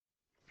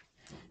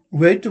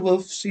Red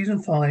Dwarf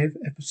Season 5,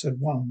 Episode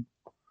 1.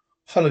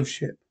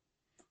 Holoship.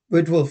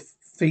 Red Dwarf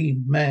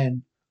theme,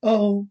 man.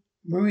 Oh,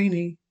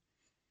 Marini.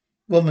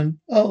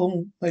 Woman.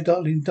 Oh, my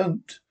darling,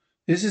 don't.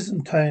 This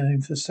isn't time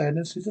for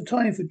sadness. It's a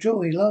time for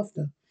joy,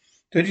 laughter.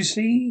 Don't you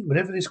see?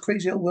 Whatever this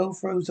crazy old world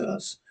throws at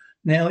us,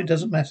 now it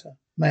doesn't matter.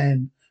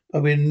 Man.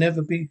 But we'll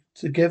never be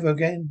together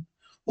again.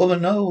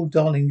 Woman, no,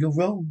 darling, you're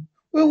wrong.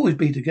 We'll always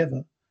be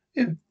together.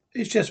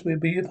 It's just we'll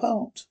be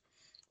apart.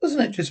 Wasn't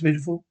that just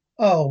beautiful?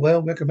 Oh,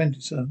 well,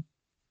 recommended, sir.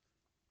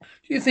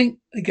 Do you think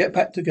they get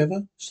back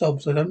together?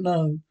 Sobs, I don't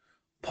know.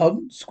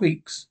 Pardon?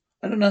 Squeaks.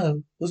 I don't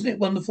know. Wasn't it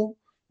wonderful?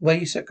 The way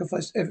he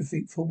sacrificed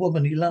everything for a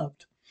woman he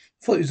loved.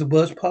 I thought it was the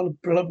worst pile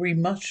of blubbery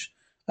mush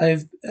I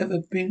have ever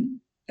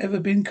been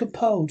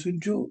compelled to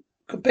endure.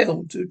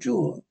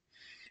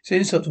 It's an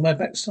insult to my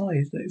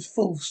backside that is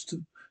forced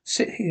to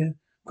sit here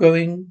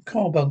growing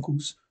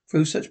carbuncles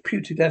through such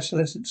putrid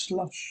adolescent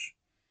slush.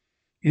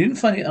 You didn't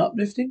find it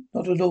uplifting?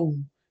 Not at all.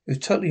 It was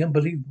totally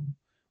unbelievable.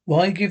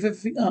 Why give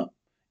everything up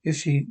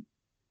if he'll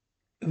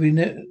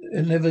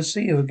never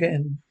see her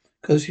again?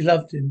 Because she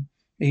loved him.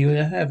 And you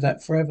will have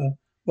that forever.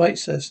 Right,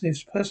 sir,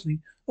 sniffs.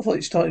 Personally, I thought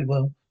it started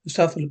well. The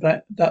stuff of the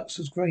black ducks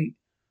was great.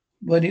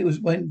 When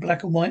it went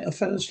black and white, I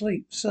fell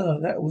asleep. Sir,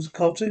 that was a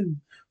cartoon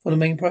for the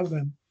main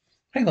program.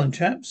 Hang on,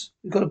 chaps.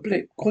 We've got a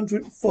blip.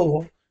 Quadrant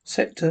 4,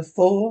 Sector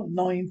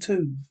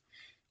 492.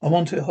 I'm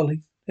onto it,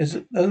 Holly.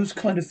 Those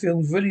kind of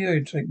films really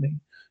irritate me.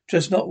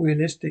 Just not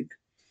realistic.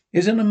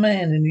 Isn't a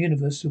man in the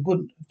universe who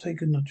wouldn't have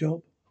taken the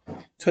job?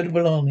 Total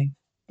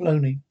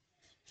baloney.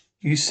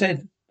 You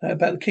said that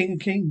about the King of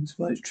Kings.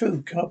 Well, it's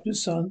true.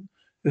 Carpenter's son,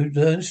 who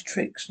learns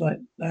tricks like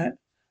that,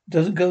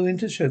 doesn't go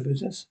into show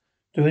business.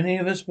 Do any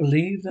of us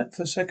believe that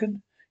for a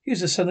second?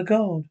 He's the son of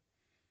God.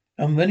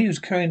 And when he was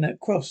carrying that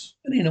cross,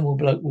 any normal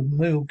bloke would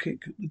mule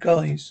kick the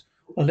guys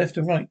on left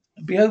and right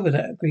and be over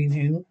that green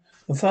hill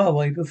and far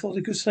away before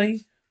they could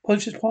say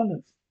Pontius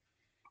Pilate.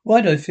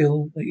 Why do I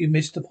feel that you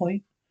missed the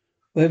point?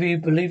 Whether you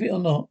believe it or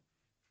not,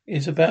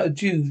 it's about a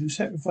Jew who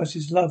sacrificed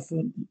his life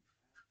for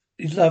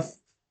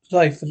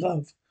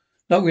love.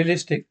 Not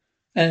realistic.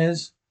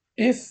 As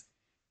if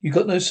you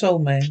got no soul,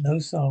 man, no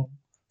soul.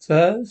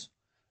 Sirs,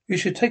 you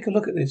should take a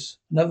look at this.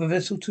 Another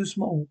vessel too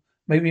small.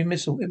 Maybe a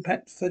missile.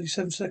 Impact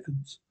 37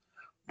 seconds.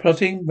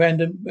 Plotting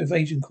random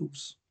evasion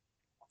course.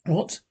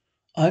 What?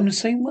 I'm the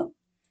same one?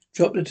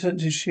 Drop the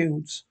defensive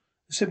shields.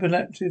 A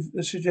superlative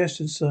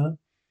suggestion, sir.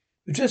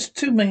 With just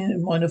two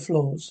minor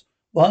flaws.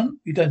 One,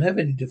 you don't have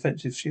any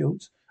defensive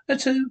shields. And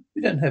two,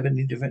 you don't have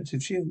any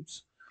defensive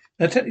shields.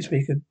 Now, technically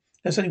speaking,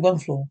 that's only one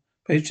flaw.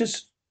 But it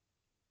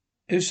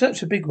was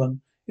such a big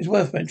one. It's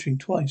worth mentioning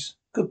twice.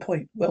 Good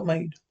point. Well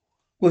made.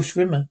 Whoosh,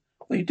 Rimmer.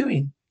 What are you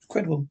doing?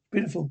 Incredible.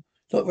 Beautiful.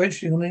 Not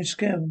registering on any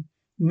scale.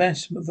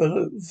 Mass,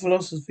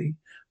 velocity,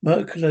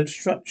 molecular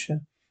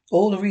structure.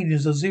 All the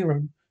readings are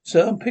zero.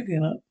 So I'm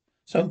picking up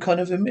some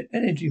kind of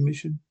energy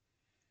emission.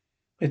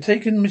 They're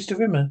taking Mr.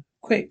 Rimmer.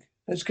 Quick.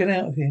 Let's get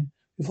out of here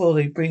before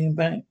they bring him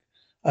back.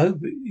 I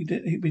hope we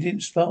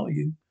didn't startle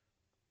you.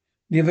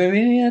 The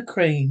Varinia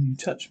crane, you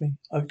touch me.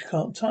 I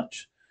can't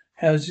touch.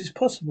 How is this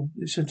possible?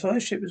 This entire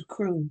ship is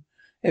crew.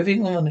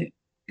 Everything on it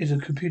is a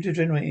computer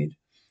generated.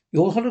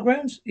 Your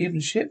holograms? Even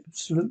the ship?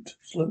 Salute.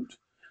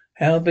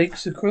 How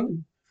big's the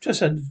crew?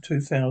 Just under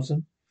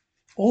 2,000.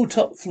 All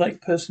top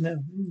flight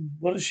personnel.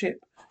 What a ship.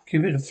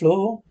 Computer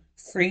floor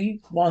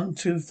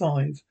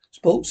 3125.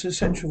 Sports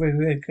essential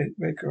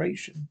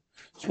recreation.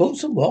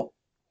 Sports and what?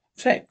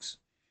 Sex.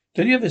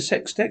 Don't you have a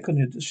sex deck on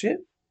your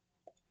ship?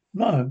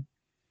 No.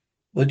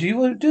 What do you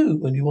want to do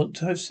when you want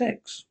to have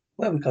sex?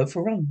 Well, we go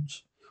for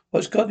runs.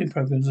 Watch gardening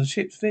programs on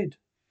ship's vid.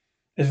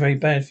 It's very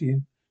bad for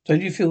you.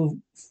 Don't you feel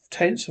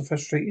tense or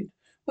frustrated?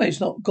 Well, it's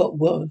not got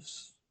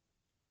worse.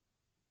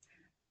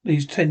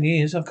 These 10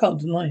 years, I can't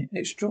deny it.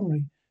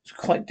 Extraordinary. It's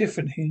quite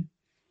different here.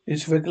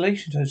 It's a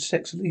regulation to have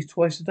sex at least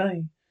twice a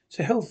day. It's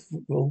a health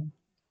rule.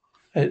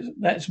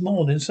 That's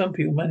more than some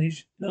people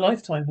manage in a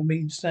lifetime for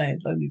mean,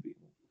 sad, lonely people.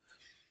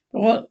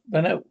 But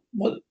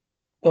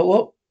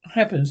what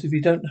happens if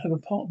you don't have a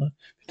partner?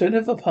 If you don't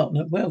have a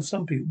partner, well,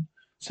 some people,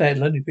 sad,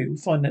 lonely people,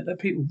 find that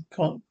people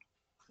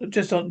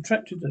just aren't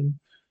attracted to them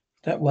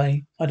that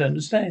way. I don't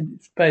understand.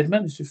 It's bad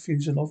manners to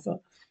refuse an offer,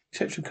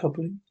 sexual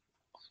coupling.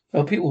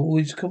 Well, people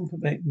always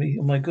compliment me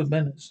on my good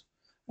manners.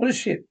 What a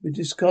ship. We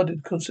discarded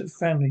the concept of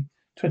family,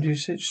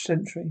 20th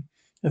century.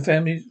 The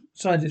family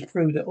scientists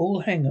prove that all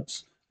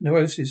hang-ups,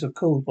 neuroses are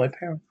caused by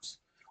parents.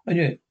 I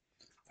knew it.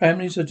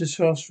 Families are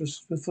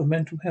disastrous for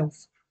mental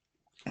health.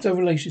 So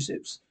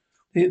relationships,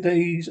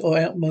 these are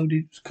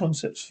outmoded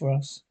concepts for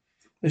us.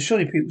 But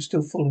surely people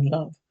still fall in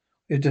love.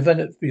 We have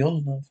developed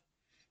beyond love.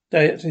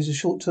 That is a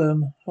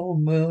short-term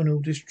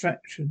hormonal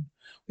distraction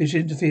which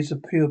interferes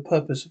with the pure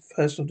purpose of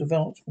personal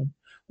development.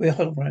 We are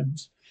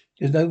holograms.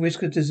 There's no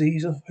risk of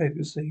disease or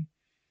pregnancy.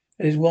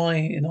 That is why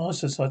in our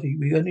society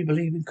we only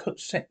believe in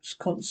constant,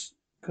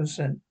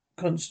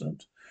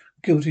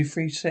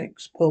 guilty-free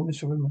sex. Poor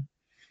Mr. Rimmer.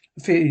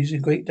 I fear he's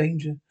in great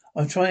danger.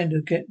 I'm trying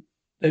to get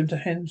them to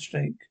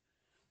handshake,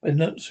 but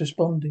they're not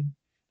responding.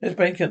 Let's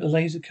break out the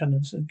laser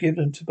cannons and give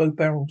them to both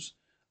barrels.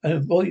 An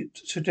avoid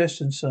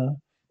suggestion, sir.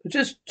 But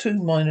just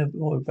two minor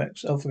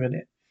drawbacks. I'll forget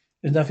it.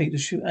 There's nothing to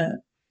shoot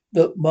at.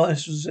 Look,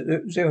 Mars was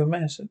zero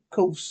mass. Of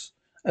course,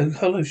 a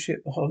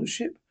holoship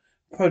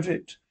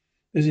project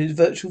is in its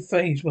virtual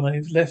phase when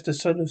I've left the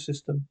solar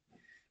system.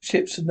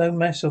 Ships of no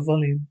mass or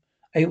volume,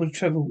 able to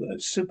travel at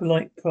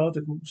superlight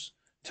particles,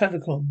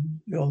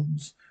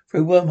 telecons,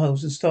 through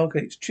wormholes and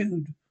stargates,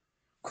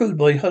 crewed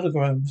by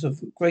holograms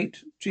of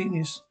great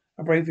genius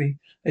and bravery.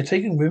 They're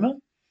taking Rimmer?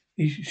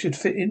 He should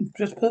fit in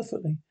just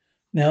perfectly.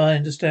 Now I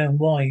understand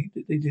why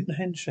they didn't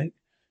handshake.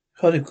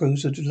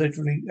 Holocrews are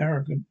deliberately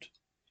arrogant.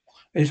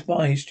 They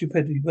despise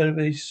stupidity wherever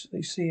they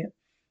see it.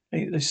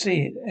 They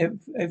see it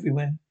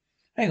everywhere.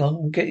 Hang on,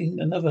 I'm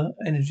getting another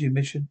energy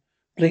emission.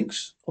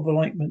 Blinks of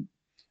enlightenment.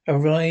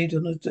 Arrived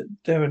on a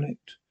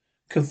derelict.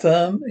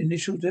 Confirm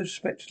initial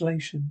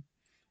speculation.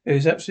 There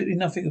is absolutely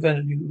nothing of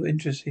value of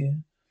interest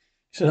here.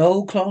 It's an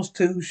old Class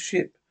 2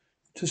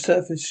 to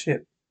surface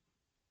ship.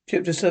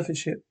 Ship to surface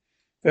ship.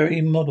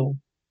 Very model.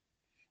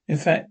 In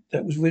fact,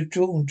 that was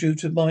withdrawn due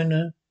to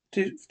minor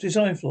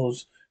design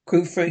flaws.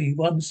 Crew 3,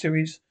 1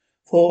 series,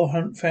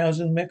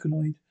 400,000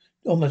 mechanoid.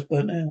 Almost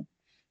burnt out.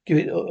 Give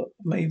it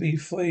maybe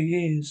 3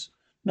 years.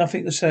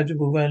 Nothing of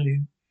salvageable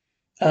value.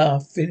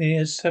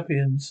 Phineas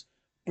sapiens.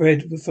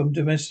 Bred from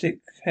domestic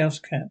house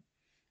cat.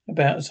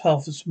 About as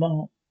half as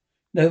smart.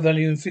 No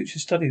value in future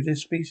study of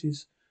this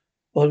species.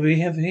 What do we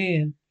have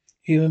here?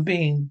 Human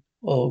being,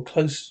 or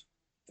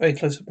very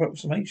close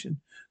approximation.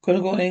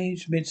 Chronological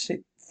age,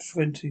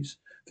 mid-20s.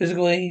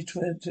 Physical age,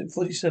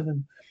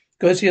 47.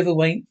 Goes the other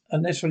way,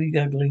 unnecessarily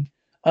ugly.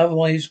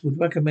 Otherwise, would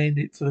recommend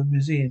it for a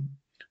museum.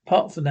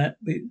 Apart from that,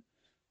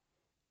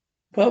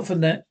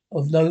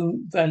 of no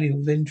value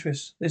of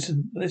interest.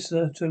 Listen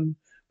to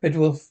Red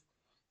Dwarf.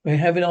 We're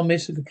having our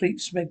miss a complete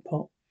smeg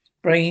pot.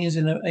 Brains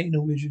in an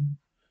anal region.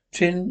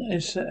 Chin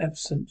is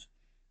absent.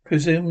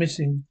 Presumed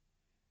missing.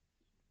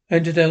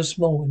 Enterdale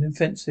small and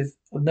offensive,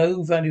 of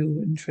no value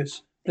or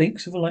interest,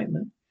 blinks of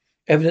enlightenment,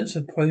 evidence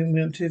of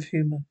primitive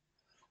humour.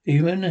 The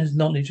human has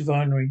knowledge of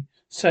irony,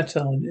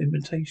 satire and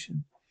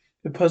imitation.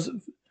 The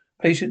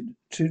patient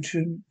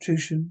tuition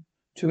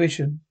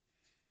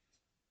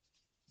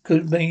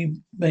could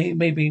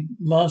maybe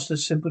master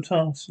simple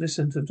tasks.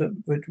 Listen to the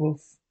Red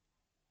Wolf.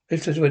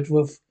 Listen to Red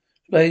Wolf.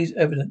 Displays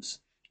evidence.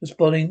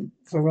 Responding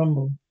for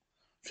rumble.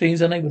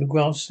 Seems unable to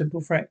grasp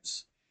simple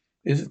facts.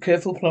 Is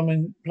careful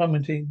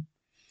plummeting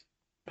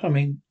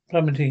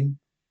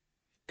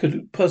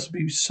could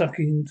possibly be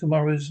sucking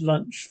tomorrow's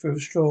lunch through a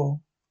straw.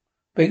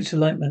 Blinks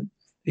enlightenment.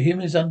 The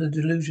human is under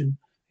delusion.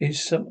 He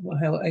is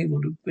somehow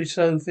able to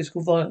bestow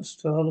physical violence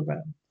to a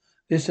hologram.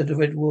 This said the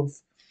Red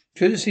Wolf.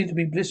 Intruders seem to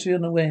be blissfully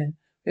unaware.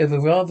 They have a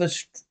rather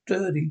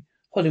sturdy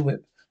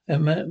holywhip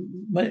and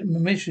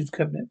mission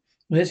cabinet.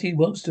 Unless he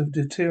wants to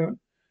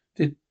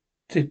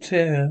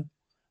deter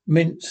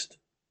minced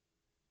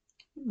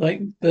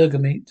like burger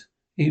meat,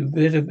 he would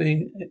better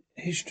be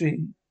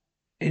history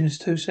in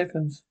 2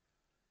 seconds.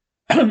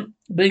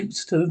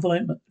 Blinks to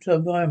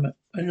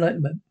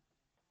enlightenment.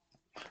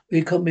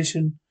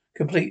 Recommission,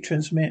 complete,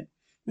 transmit,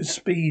 with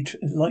speed,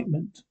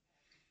 enlightenment.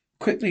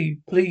 Quickly,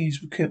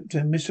 please,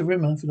 Captain, Mr.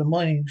 Rimmer for the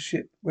mining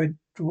ship, Red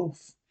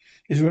Dwarf.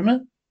 Is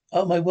Rimmer?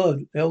 Oh, my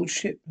word, the old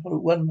ship,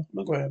 one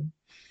hologram.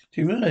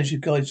 Do you realize you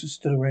guys are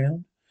still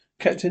around?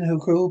 Captain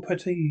Hukuro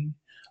Pati,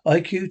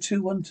 IQ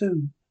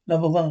 212,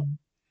 number 1.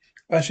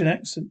 Russian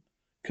accent.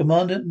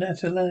 Commander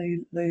Natalia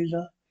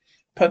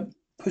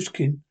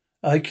Pushkin,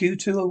 IQ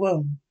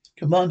 201.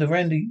 Commander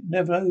Randy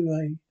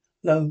Neverlay,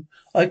 low,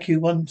 IQ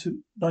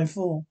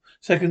 1294.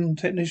 Second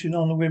technician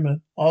on the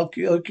Rimmer,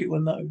 IQ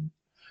unknown.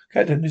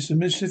 Captain, this is a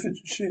magnificent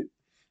ship.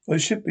 Well,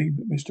 it should be,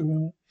 Mr.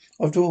 Rimmer.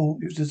 After all,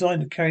 it was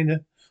designed to carry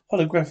the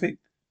holographic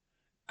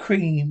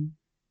cream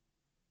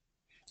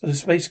of the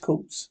space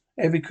corps.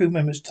 Every crew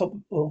member's top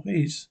or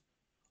his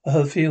or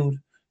her field.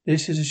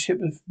 This is a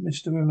ship of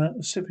Mr. Rimmer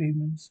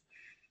recipients.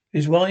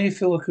 Is why I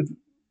feel I could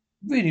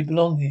really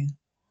belong here.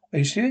 Are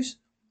you serious?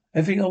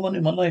 Everything I want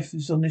in my life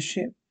is on this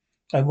ship.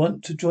 I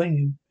want to join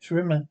you. Mr.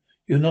 Rimmer,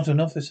 you're not an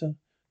officer.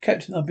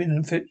 Captain, I've been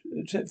in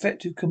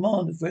effective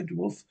command of Red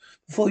Dwarf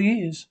for 4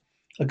 years.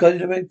 I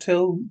guided a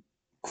red-tail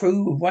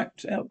crew of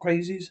whacked out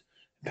crazies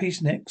and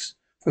peaceniks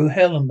through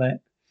hell and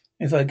back.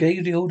 If I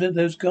gave the order,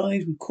 those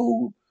guys would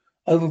crawl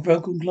over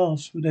broken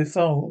glass with their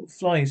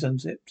flies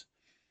unzipped.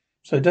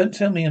 So don't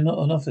tell me I'm not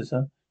an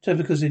officer, just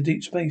because in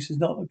deep space is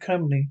not a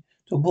company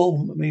to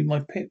warm me my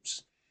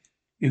pips.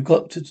 You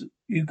got to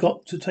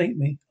take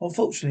me.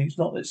 Unfortunately, it's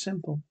not that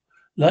simple.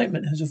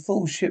 Lightman has a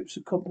full ship's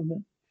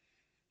complement.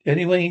 The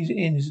only way he's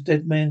in is a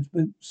dead man's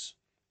boots.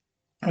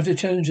 I have to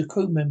challenge a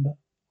crew member.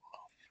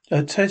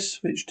 A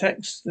test which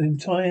taxed the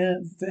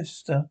entire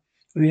Vesta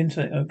of the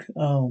intellect.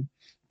 Oh,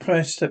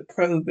 press that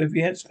probe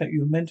every aspect of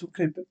your mental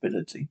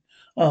capability.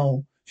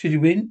 Oh, should you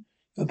win,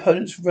 your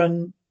opponent's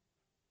run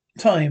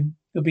time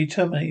will be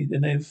terminated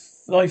and their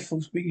life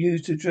force will be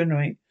used to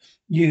generate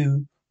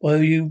you.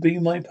 Will you be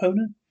my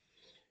opponent?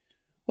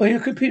 Well, your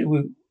computer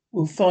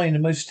will find the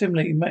most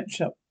stimulating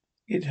matchup.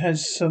 It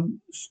has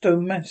some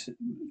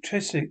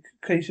stochastic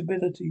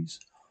capabilities.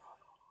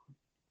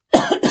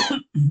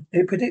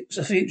 It predicts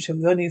a future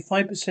with only a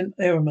 5%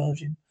 error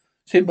margin,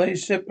 simply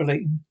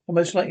extrapolating the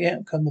most likely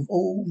outcome of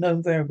all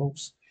known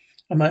variables.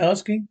 Am I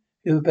asking?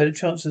 You have a better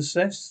chance of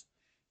success?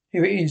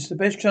 Here it is. The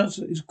best chance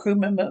is crew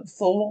member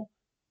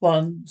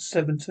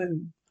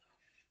 4172.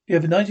 You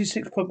have a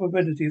 96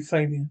 probability of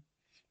failure.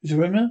 Mr.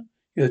 Rimmer,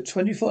 you have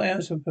 24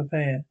 hours to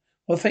prepare.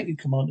 Well, thank you,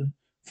 Commander,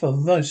 for a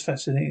most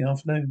fascinating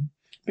afternoon.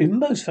 Been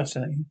most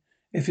fascinating.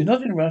 If you're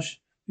not in a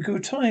rush, you could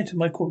retire to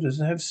my quarters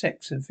and have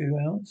sex in a few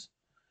hours.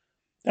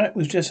 That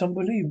was just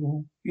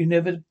unbelievable. You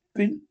never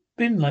been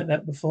like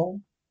that before.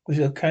 Was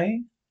it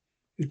okay?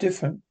 It was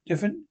different.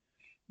 Different?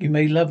 You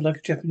made love like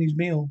a Japanese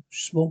meal.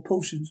 Small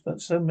portions, but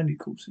so many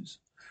courses.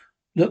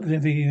 Look,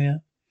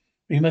 Navia,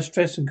 we must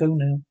dress and go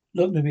now.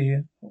 Look,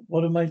 Navia,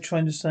 what am I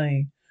trying to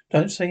say?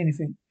 Don't say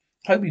anything.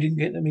 Hope you didn't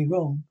get me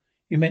wrong.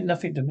 You meant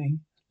nothing to me.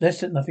 Less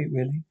than nothing,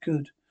 really.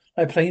 Good.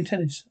 Like playing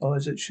tennis, or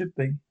as it should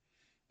be.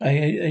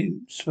 I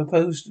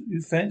suppose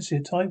you fancy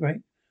a tie break.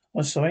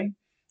 I'm sorry.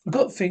 I've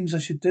got things I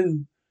should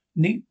do.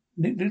 Neat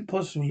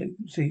possibly,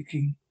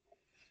 Ziki.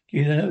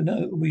 You don't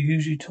know, we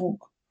usually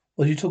talk.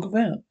 What do you talk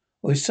about?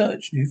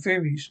 Research, new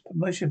theories,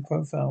 promotion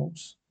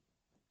profiles.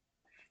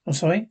 I'm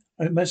sorry.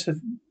 I must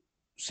have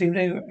seemed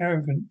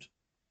arrogant.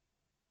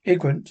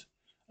 Ignorant.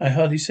 I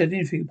hardly said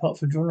anything apart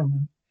from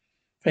Geronimo.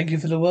 Thank you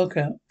for the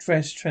workout.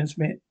 Dress,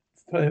 transmit,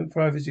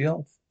 privacy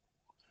off.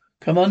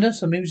 Commander,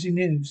 some interesting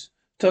news.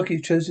 Turkey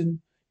has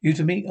chosen you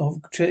to meet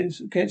of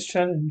gets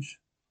challenge.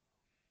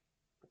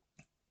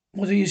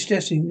 What are you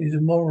suggesting is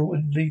immoral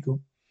and illegal?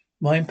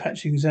 Mind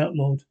patching is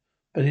outlawed.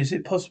 But is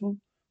it possible?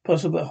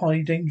 Possible but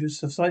highly dangerous.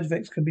 The side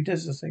effects can be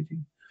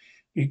devastating.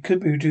 You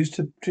could be reduced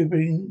to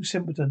being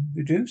simpleton.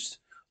 Reduced?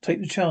 Take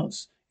the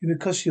chance. If it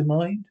costs your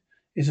mind,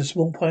 it's a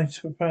small price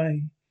to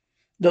pay.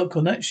 Look,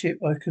 on that ship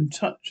I can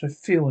touch, I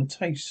feel and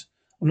taste.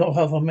 I'm not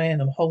half a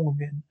man, I'm whole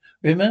again.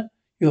 Remember?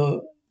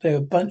 They're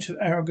a bunch of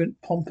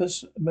arrogant,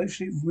 pompous,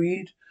 emotionally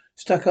weird,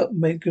 stuck up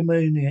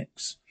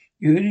megalomaniacs.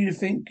 You really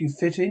think you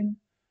fit in?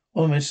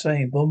 What am I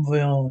saying? Bon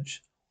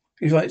voyage.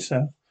 He's right,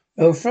 sir.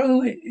 Well,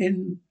 throw it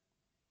in.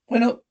 Why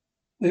not?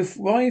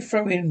 Why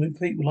throw in with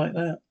people like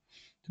that?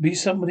 To be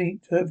somebody,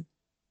 to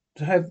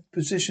have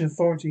position,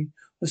 authority,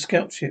 a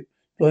scout ship,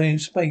 flying in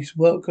space,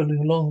 working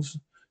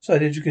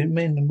alongside educated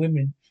men and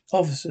women,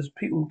 officers,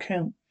 people who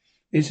count.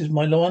 This is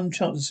my one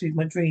chance to see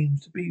my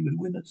dreams, to be with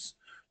winners.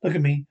 Look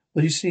at me.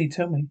 What do you see?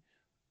 Tell me.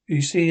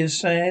 You see a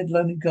sad,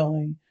 lonely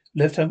guy,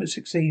 left home at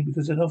 16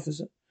 because an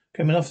officer,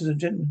 became an officer and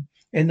gentleman,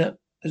 ended up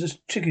as a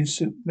chicken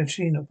soup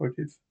machine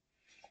operative.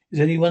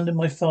 Is any wonder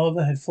my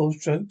father had 4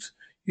 strokes?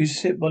 Used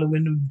to sit by the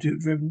window and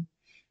dribble.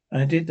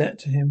 And I did that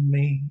to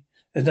me.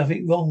 There's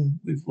nothing wrong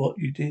with what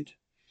you did.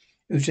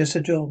 It was just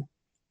a job.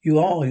 You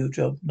are your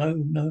job.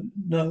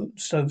 No,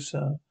 so,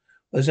 sir.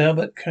 Was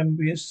Albert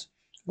Camus,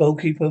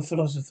 goalkeeper,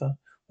 philosopher?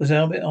 Was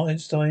Albert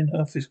Einstein,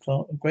 office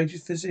clerk, the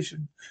greatest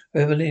physician who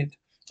ever lived?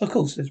 Of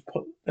course,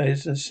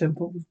 there's a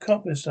simple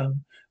carpenter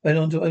son. Went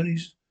on to own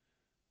his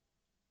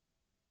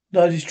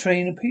largest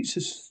chain of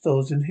pizza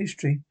stores in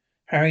history.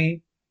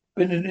 Harry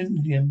Benedict.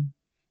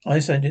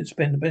 Einstein didn't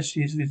spend the best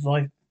years of his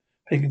life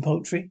picking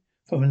poultry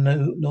from a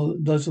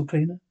nozzle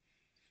cleaner.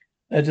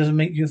 That doesn't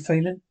make you a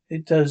failure.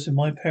 It does in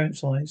my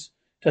parents' eyes.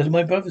 It does in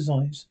my brother's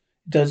eyes.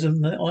 It does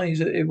in the eyes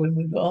of everyone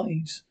with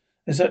eyes.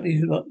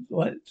 Exactly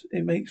what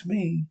it makes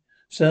me.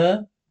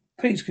 Sir,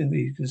 please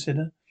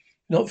consider.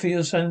 Not for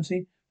your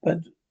sanity, but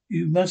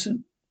you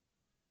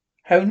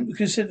haven't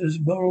considered the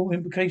moral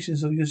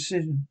implications of your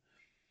decision.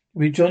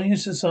 We're joining a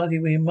society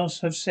where you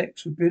must have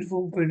sex with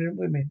beautiful, brilliant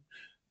women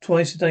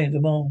twice a day in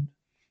demand.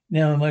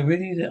 Now, am I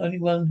really the only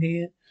one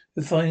here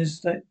who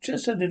finds that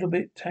just a little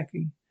bit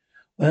tacky?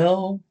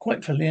 Well,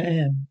 quite clearly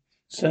I am.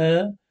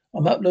 Sir,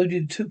 I'm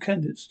uploading 2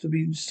 candidates to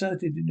be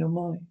inserted in your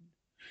mind.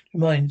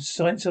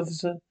 Science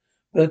officer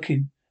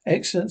Birkin,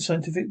 excellent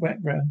scientific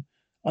background,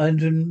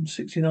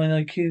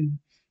 169 IQ.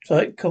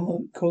 Site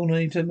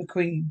coordinator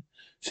McQueen,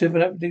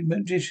 superlative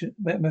mathematician,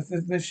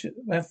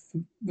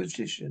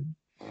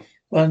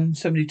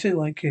 172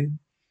 IQ.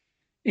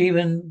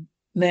 Even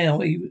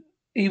now,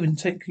 even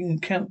taking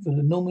account for the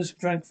enormous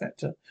drag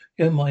factor,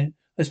 you don't mind,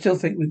 I still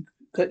think we've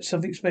got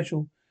something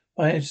special.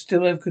 I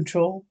still have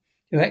control.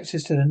 You have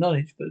access to the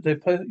knowledge, but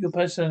your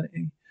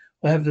personality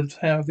will have the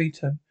power of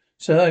veto.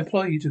 So I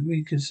implore you to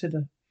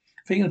reconsider.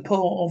 Thinking of the poor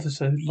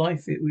officer whose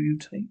life it will you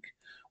take.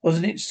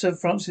 Wasn't it Sir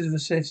Francis of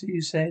Assisi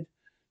who said,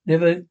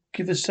 never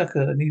give a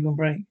sucker an even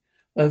break?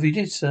 Well, if he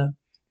did, sir,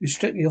 you're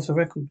strictly off the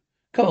record.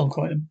 Come on,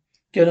 Crichton.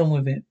 Get on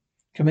with it.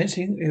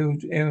 Commencing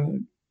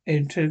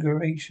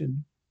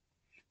integration.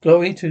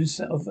 Glory to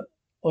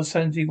of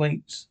sanity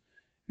waits.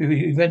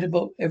 We read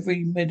about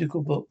every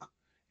medical book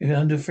in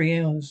under 3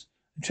 hours.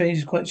 The change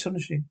is quite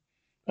astonishing.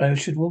 I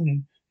should warn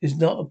you, it's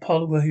not a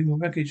pile of human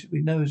wreckage that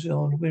we know is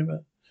on the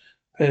mirror.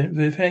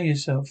 Prepare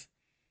yourself.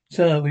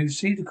 Sir, we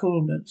received the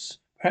coordinates.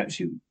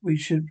 Perhaps we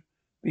should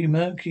be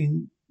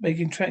making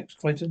tracks,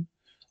 Clayton.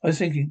 I was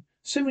thinking,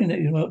 assuming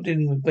that you're not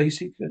dealing with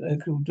basic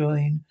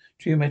Euclidean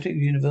geometric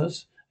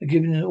universe, and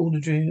given all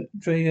the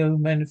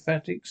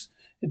geomathematics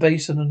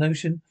based on the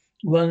notion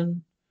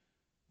one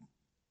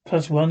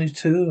plus one is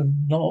two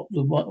and not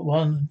the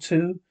one and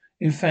two.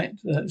 In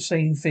fact, that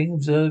same thing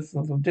observed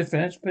from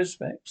different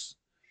aspects.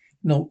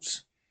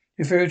 Notes.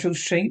 The spiritual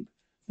shape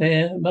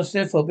there must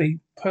therefore be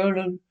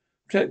Parallelodon,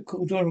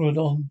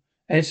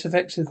 S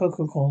affects the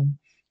Cococon,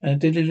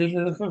 and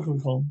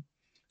Cococon.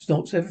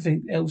 Notes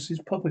everything else is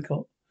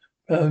poppycock.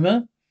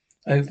 Roma,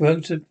 I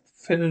wrote a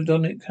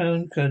philodonic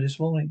code this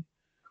morning.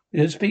 We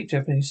don't speak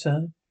Japanese,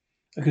 sir.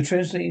 I could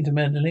translate into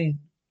Mandarin.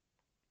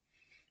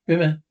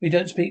 Rima, we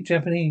don't speak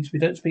Japanese. We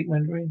don't speak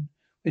Mandarin.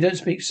 We don't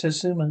speak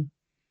Satsuma.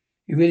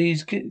 He really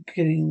is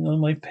getting on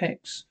my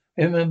pecs.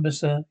 Remember,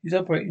 sir, he's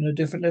operating on a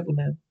different level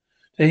now.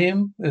 To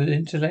him, with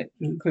intellect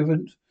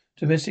equivalent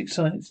to domestic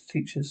science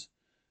teachers.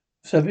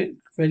 Subject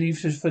ready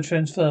for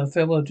transfer.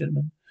 Farewell,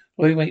 gentlemen.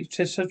 Wait,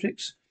 test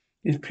subjects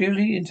is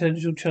purely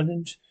intellectual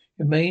challenge.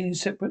 Remain in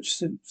separate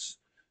suits.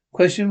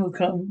 Question will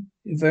come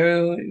in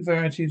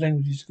variety of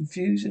languages to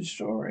confuse and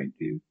destroy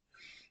you.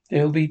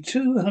 There will be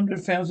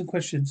 200,000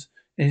 questions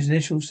in his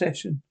initial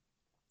session.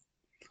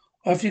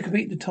 After you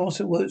complete the task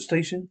at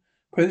workstation,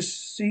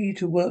 proceed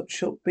to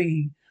workshop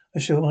B. I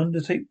shall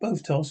undertake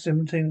both tasks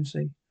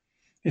simultaneously.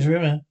 His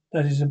rumor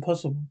that is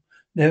impossible.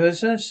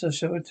 Nevertheless, I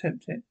shall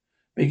attempt it.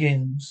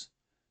 Begins.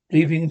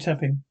 Bleeping and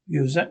tapping.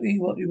 You're exactly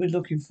what you were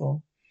looking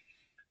for.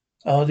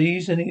 Are there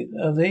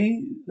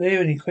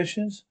any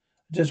questions?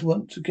 I just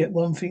want to get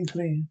one thing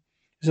clear.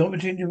 This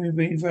opportunity will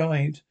be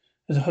revived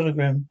as a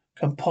hologram.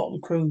 Come part of the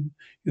crew.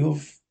 You're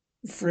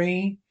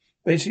free.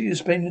 Basically, you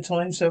spend your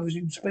time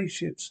salvaging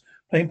spaceships,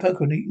 playing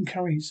poker and eating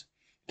curries.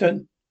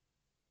 Don't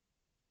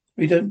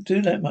we don't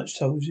do that much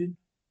salvaging.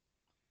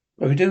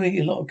 But we do eat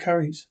a lot of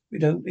curries. We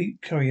don't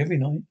eat curry every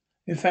night.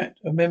 In fact,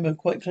 I remember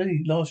quite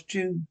clearly last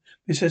June,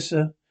 my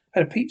sister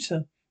had a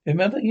pizza.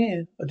 Remember?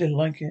 Yeah, I didn't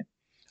like it.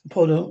 I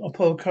poured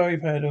a curry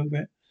powder over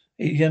it.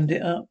 He yummed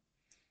it up.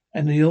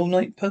 And the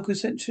all-night poker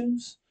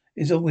sessions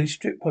is always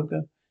strip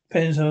poker.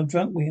 Depends how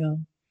drunk we are,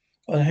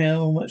 on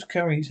how much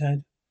curry he's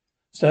had.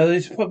 So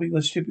this probably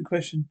was a stupid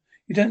question.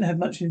 You don't have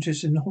much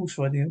interest in horse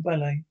riding or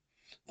ballet.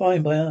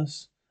 Fine by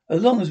us.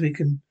 As long as we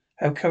can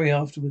have curry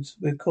afterwards,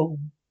 we're cool.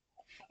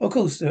 Of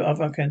course, there are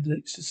other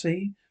candidates to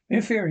see.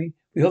 In theory,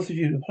 we offered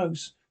you the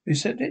post. We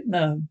accepted it?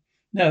 No.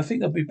 No, I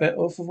think I'll be better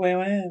off of where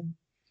I am.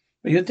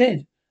 But you're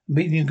dead.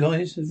 Meeting you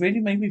guys has really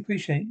made me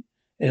appreciate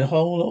it a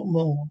whole lot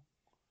more.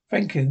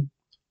 Thank you.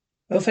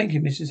 Well, thank you,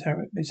 Miss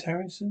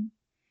Harrison.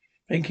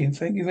 Thank you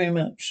very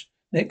much.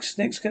 Next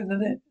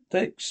candidate,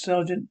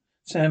 Sergeant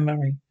Sam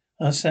Murray.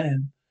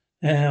 Sam.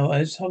 Now,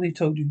 as Holly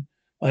told you,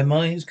 my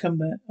mind's come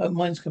back.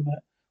 Mind's come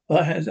back.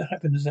 What has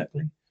happened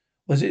exactly?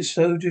 Was it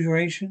slow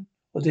duration,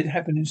 or did it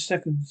happen in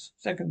seconds?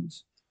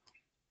 Seconds.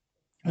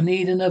 I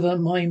need another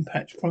mind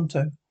patch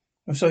pronto.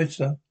 I'm sorry,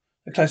 sir.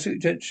 A classic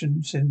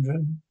ejection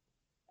syndrome.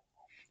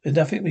 There's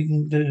nothing we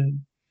can do.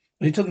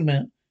 What are you talking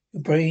about?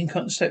 Your brain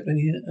can't accept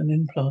an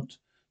implant.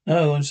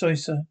 No, I'm sorry,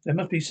 sir. There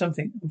must be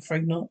something. I'm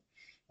afraid not.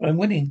 But I'm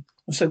winning.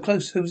 I'm so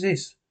close. Who's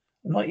this?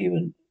 I'm not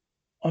even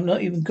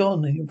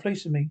gone and you're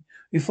replacing me.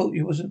 You thought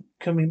you wasn't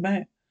coming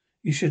back.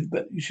 You should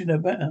know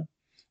better.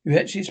 You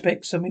actually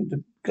expect something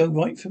to go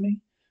right for me?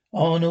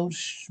 Arnold,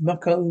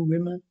 Schmucko,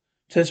 Rimmer,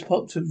 test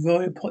pop to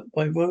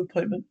by royal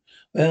appointment.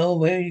 Well,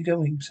 where are you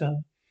going, sir?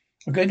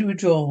 I'm going to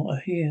withdraw. I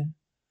hear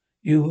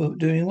you were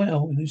doing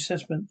well in the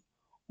assessment.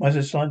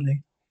 Rather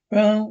slightly.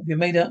 Well, you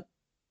made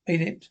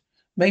it.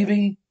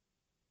 Maybe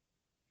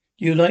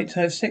you'd like to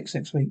have sex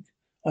next week.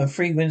 I'm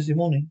free Wednesday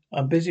morning.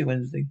 I'm busy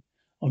Wednesday.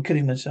 I'm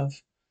kidding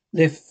myself.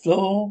 Lift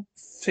floor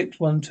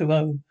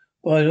 6120,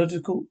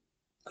 Biological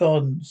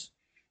Gardens.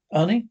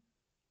 Arnie,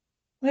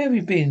 where have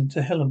you been?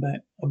 To hell and back.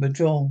 I'm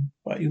withdrawn.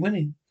 Right, you're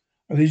winning.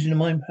 I'm using the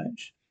mind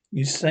patch.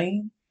 You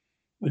sane?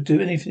 Would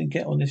do anything to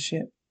get on this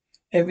ship.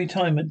 Every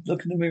time I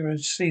look in the mirror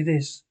to see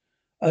this,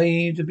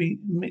 only to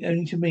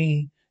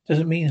me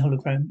doesn't mean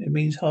hologram. It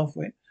means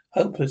halfwit.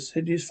 Hopeless,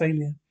 hideous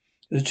failure.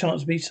 There's a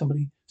chance to meet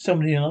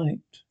somebody I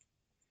liked.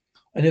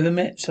 I never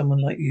met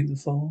someone like you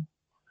before.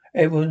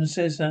 Everyone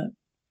says that.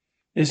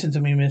 Listen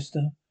to me,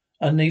 mister.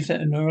 Underneath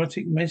that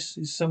neurotic mess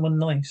is someone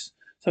nice.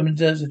 Someone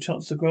deserves a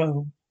chance to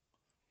grow.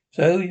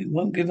 So you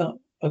won't give up.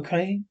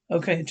 Okay?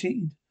 Okay, I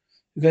cheated.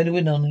 You're going to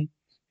win, Arnie.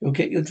 You'll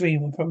get your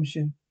dream, I promise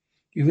you.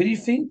 You really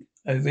think?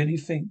 I really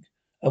think.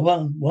 I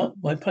won. What?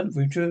 My punt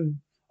withdrew.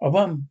 I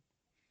won.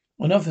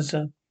 An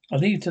officer. I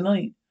leave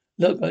tonight.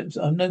 Look,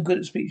 I'm no good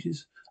at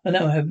speeches. I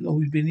know I haven't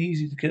always been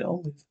easy to get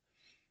on with.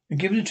 And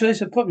given a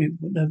choice, I probably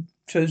wouldn't have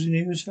chosen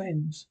you as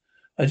friends.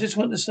 I just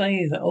want to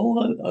say that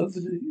all over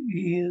the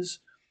years,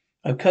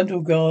 I've come to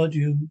regard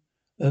you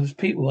as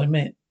people I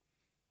met.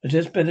 I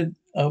just better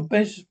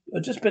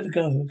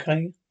go,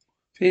 okay?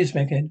 Cheers,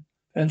 Meghead.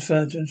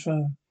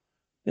 Transfer.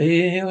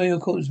 Here are your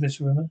quarters,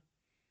 Mr. Rimmer.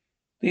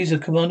 These are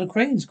Commander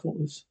Crane's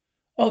quarters.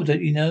 Oh,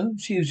 don't you know?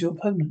 She was your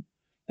opponent.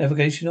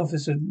 Navigation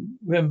Officer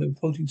Rimmer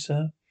reporting,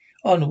 sir.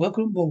 Arnold,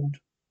 welcome aboard.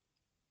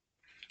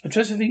 I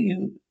trust if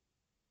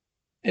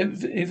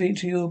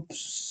each of you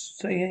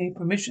say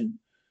permission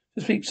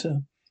to speak,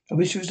 sir. I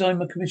wish to resign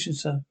my commission,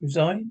 sir.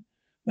 Resign?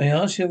 May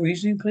I ask your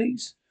reasoning,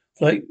 please?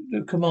 Flight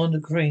Commander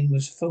Crane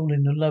was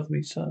falling in love with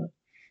me, sir.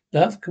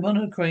 Love,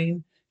 Commander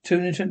Crane, too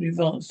intellectually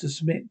advanced to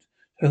submit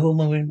to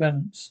hormone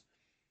imbalance.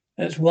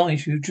 That's why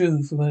she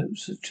withdrew from her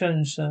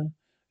challenge, sir.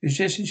 You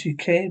suggested she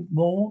cared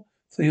more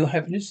for your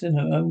happiness than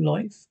her own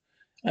life.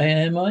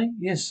 Am I?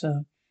 Yes,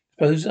 sir.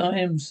 Suppose I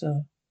am,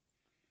 sir.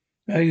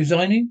 Are you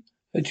resigning?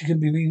 That you can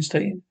be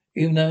reinstated,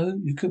 even though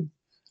you could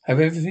have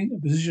everything, a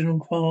position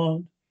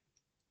required,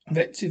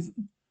 effective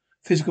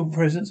physical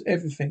presence,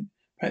 everything.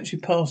 Perhaps you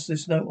pass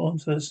this note on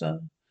to her,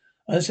 sir.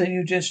 I understand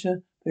your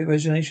gesture, but your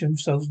resignation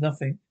solves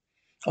nothing.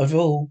 After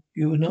all,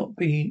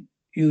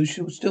 you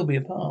should still be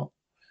apart.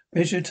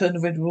 Permission to return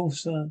to Red Dwarf,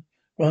 sir.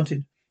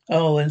 Granted.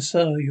 Oh, and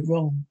sir, you're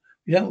wrong.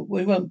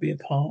 We won't be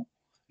apart.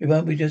 We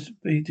won't be just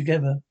be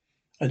together.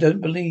 I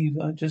don't believe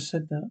I just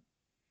said that.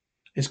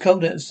 It's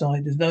cold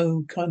outside. There's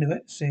no kind of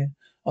atmosphere.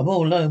 I'm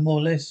all alone, more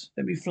or less.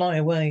 Let me fly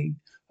away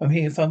from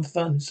here.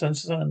 Sun.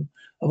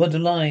 I want to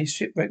lie,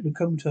 shipwrecked and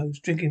comatose,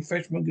 drinking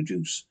fresh mocha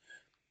juice.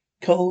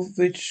 Cold,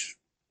 rich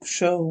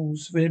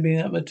shoals ribbing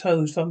up my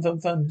toes. Fun.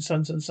 Sun.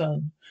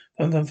 Fun.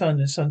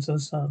 And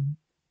sun.